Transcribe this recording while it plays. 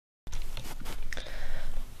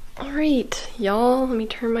Alright, y'all, let me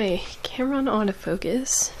turn my camera on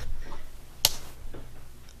autofocus.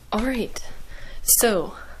 Alright,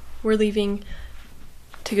 so we're leaving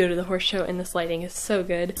to go to the horse show and this lighting is so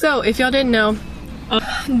good. So if y'all didn't know,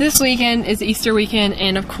 this weekend is Easter weekend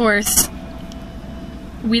and of course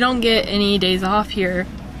we don't get any days off here.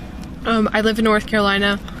 I live in North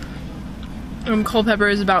Carolina. Culpeper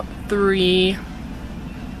is about 3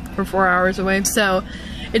 or 4 hours away. So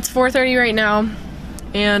it's 4:30 right now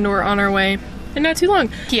and we're on our way and not too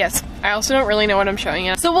long. Yes, I also don't really know what I'm showing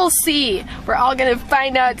you. So we'll see. We're all gonna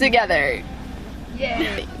find out together.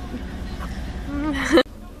 Yay.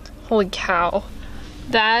 Holy cow.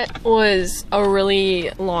 That was a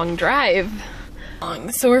really long drive.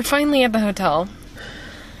 So we're finally at the hotel.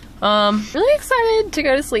 Really excited to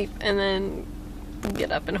go to sleep and then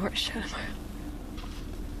get up and horse show tomorrow.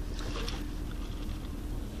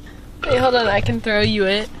 Hey, hold on, I can throw you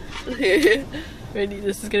it. Ready?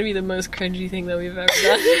 This is gonna be the most cringy thing that we've ever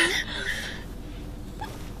done.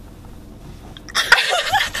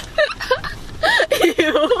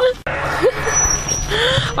 Ew.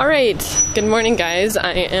 Alright, good morning guys.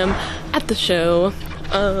 I am at the show.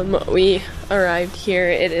 We arrived here.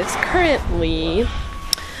 It is currently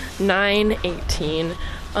 9:18.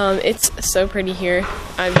 It's so pretty here.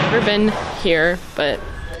 I've never been here, but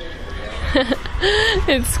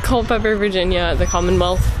it's Culpeper, Virginia, the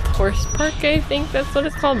Commonwealth Horse Park, I think that's what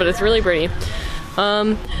it's called, but it's really pretty.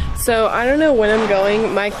 So I don't know when I'm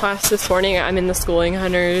going. My class this morning, I'm in the Schooling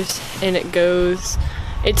Hunters, and it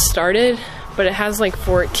started, but it has like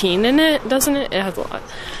 14 in it, doesn't it? It has a lot.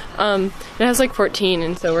 It has like 14,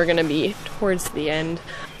 and so we're gonna be towards the end.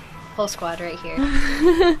 Whole squad right here.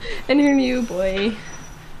 And her new boy,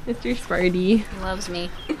 Mr. Sparty. He loves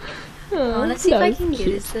me. Oh, let's see if I can get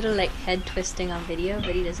this little like head twisting on video,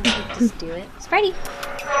 but he doesn't like just do it. Sparty!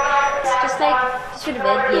 It's just to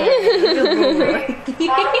bed.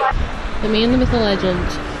 Yeah. The man, the myth, the legend,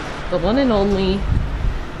 the one and only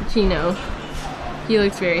Chino. He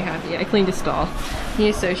looks very happy. I cleaned his stall. He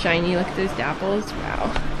is so shiny. Look at those dapples.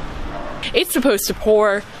 Wow. It's supposed to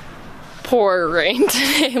pour rain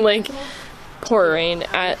today. Like, pour rain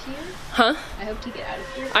at... Huh? I hope to get out of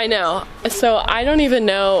here. I know. So I don't even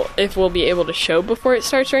know if we'll be able to show before it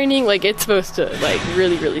starts raining. Like, it's supposed to, like,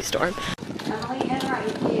 really storm.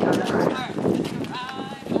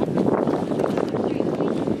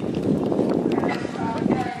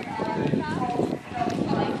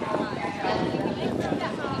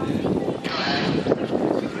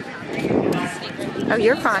 Oh,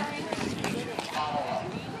 you're fine.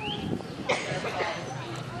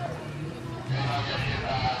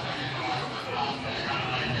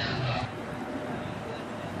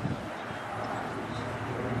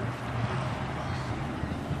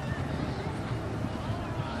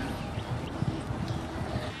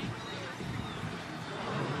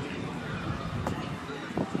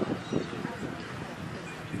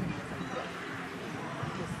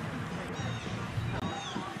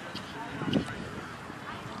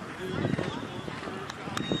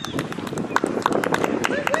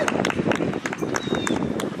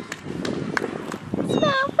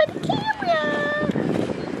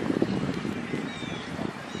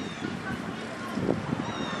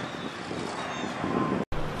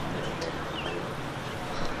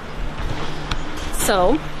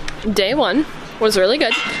 So, day one was really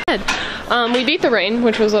good. We beat the rain,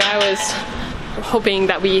 which was what I was hoping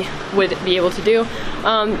that we would be able to do.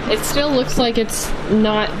 It still looks like it's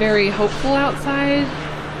not very hopeful outside,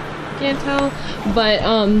 can't tell, but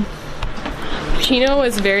Chino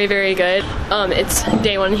was very good. It's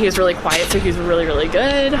day one, he was really quiet, so he was really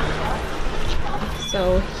good.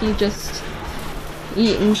 So he just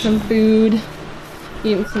eating some food,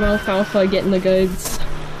 eating some alfalfa, getting the goods.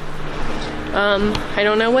 I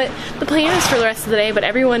don't know what the plan is for the rest of the day, but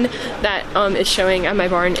everyone that is showing at my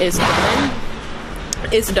barn is done.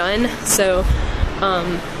 So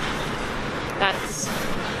that's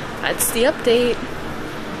the update.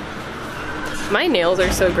 My nails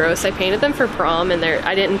are so gross. I painted them for prom and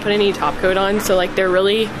I didn't put any top coat on, so like they're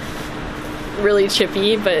really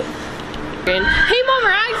chippy, but hey Mama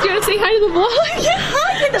Rags, you wanna say hi to the vlog? Yeah,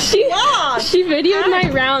 hi to the vlog! She videoed my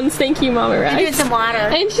rounds, thank you Mama Rags. Give it some water.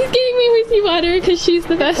 And she's getting me Wheezy water because she's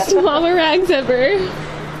the best Mama Rags ever.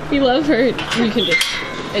 We love her. You can just,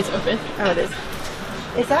 it's open. Oh, it is.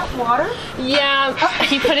 Is that water? Yeah,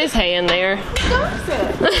 he put his hay in there. Does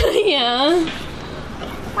it? Yeah.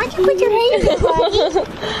 Why'd you put your hay in there, buddy?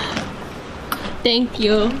 Thank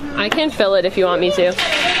you. I can fill it if you want me to.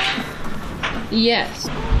 Yes.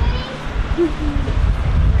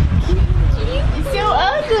 It's so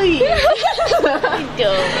ugly.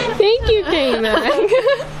 Thank you, Kane. back.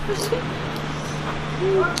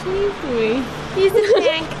 He's a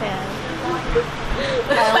handcuff.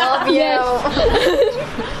 I love you.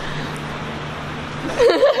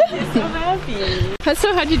 He's so happy.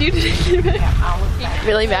 So how'd you do today?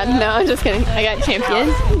 Really bad. No, I'm just kidding. I got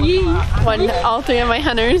champion. Yee. Won all 3 of my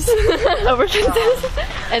hunters over Princess,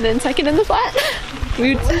 and then second in the flat.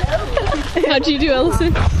 How'd you do,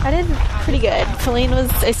 Ellison? I did pretty good. Celine was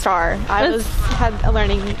a star. I had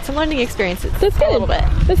some learning experiences. That's good. A little bit.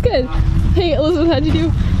 That's good. Hey, Elizabeth, how'd you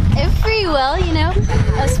do? Pretty well, you know.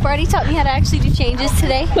 Sparty taught me how to actually do changes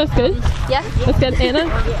today. That's good. Yeah. That's good. Anna,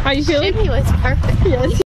 how are you feeling? Jimmy was perfect.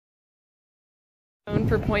 Yes.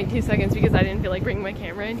 For 0.2 seconds because I didn't feel like bringing my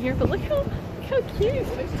camera in here, but look how cute.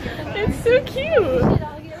 It's so cute. Should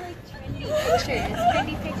all get like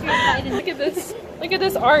trendy pictures. Look at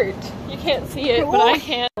this art. You can't see it, but I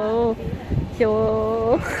can. Oh,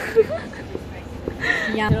 cool.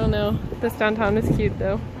 Yeah. I don't know. This downtown is cute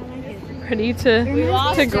though. Ready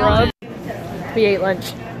to grub. We ate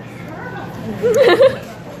lunch.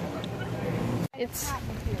 It's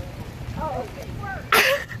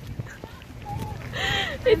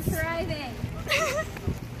thriving.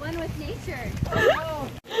 One with nature.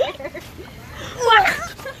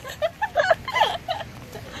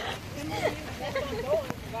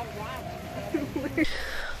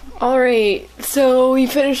 Alright, so we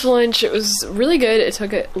finished lunch. It was really good. It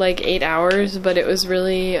took like 8 hours, but it was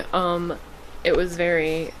really, it was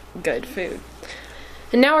very good food.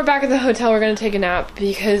 And now we're back at the hotel. We're gonna take a nap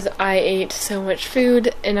because I ate so much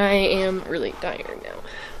food and I am really tired now.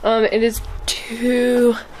 It is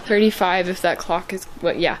 2:35 if that clock is,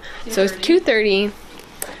 what, yeah. So it's 2:30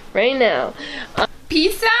 right now.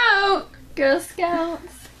 Peace out, Girl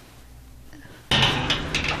Scouts.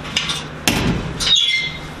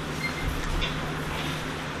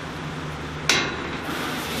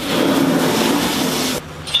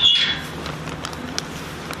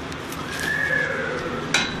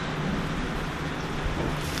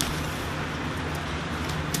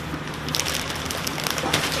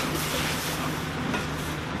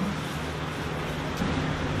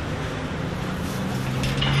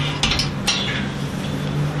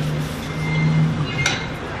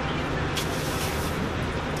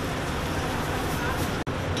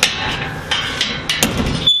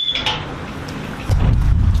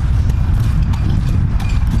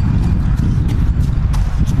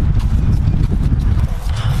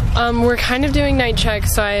 We're kind of doing night check,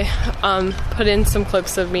 so I put in some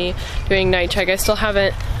clips of me doing night check. I still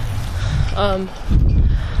haven't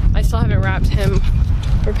wrapped him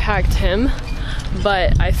or packed him,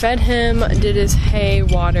 but I fed him, did his hay,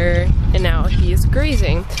 water, and now he's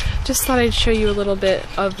grazing. Just thought I'd show you a little bit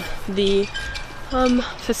of the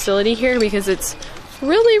facility here because it's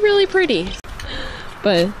really pretty.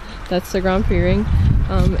 But that's the Grand Prix ring.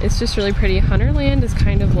 It's just really pretty. Hunterland is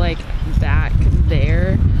kind of like back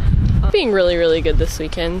there. Being really good this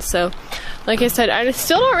weekend, so like I said, I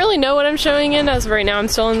still don't really know what I'm showing in as of right now. I'm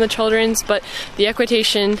still in the children's, but the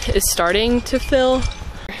equitation is starting to fill,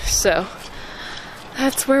 so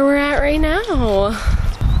that's where we're at right now.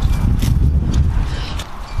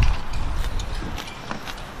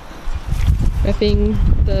 Repping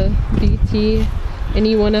the BT.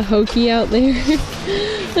 Anyone a hokey out there?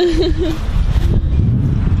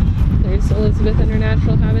 There's Elizabeth in her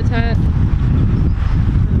natural habitat.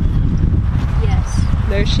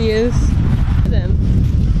 There she is. Them.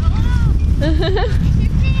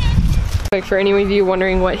 For any of you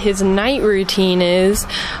wondering what his night routine is,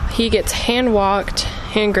 he gets hand walked,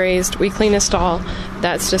 hand grazed, we clean his stall,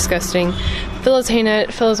 that's disgusting, fill his hay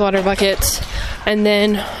net, fill his water buckets, and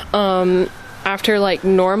then after like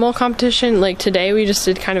normal competition, like today we just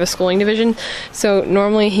did kind of a schooling division, so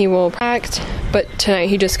normally he will packed, but tonight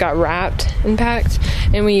he just got wrapped and packed,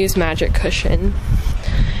 and we use magic cushion.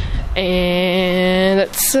 And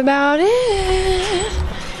that's about it.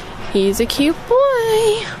 He's a cute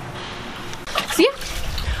boy. So yeah.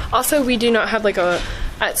 Also, we do not have like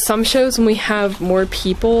at some shows when we have more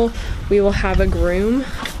people, we will have a groom.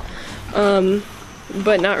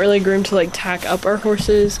 But not really a groom to like tack up our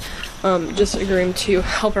horses. Just a groom to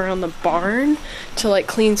help around the barn, to like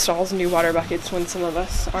clean stalls and do water buckets when some of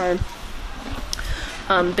us are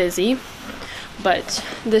busy. But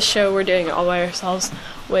this show we're doing it all by ourselves,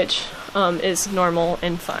 which is normal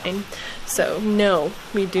and fine. So no,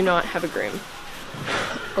 we do not have a groom,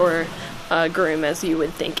 or a groom as you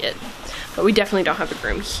would think it, but we definitely don't have a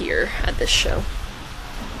groom here at this show.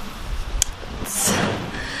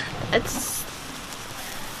 That's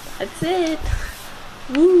it.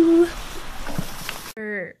 Woo!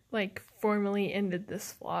 For like formally ended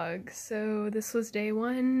this vlog. So this was day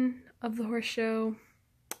 1 of the horse show.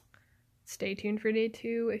 Stay tuned for day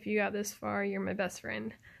 2. If you got this far, you're my best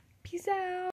friend. Peace out!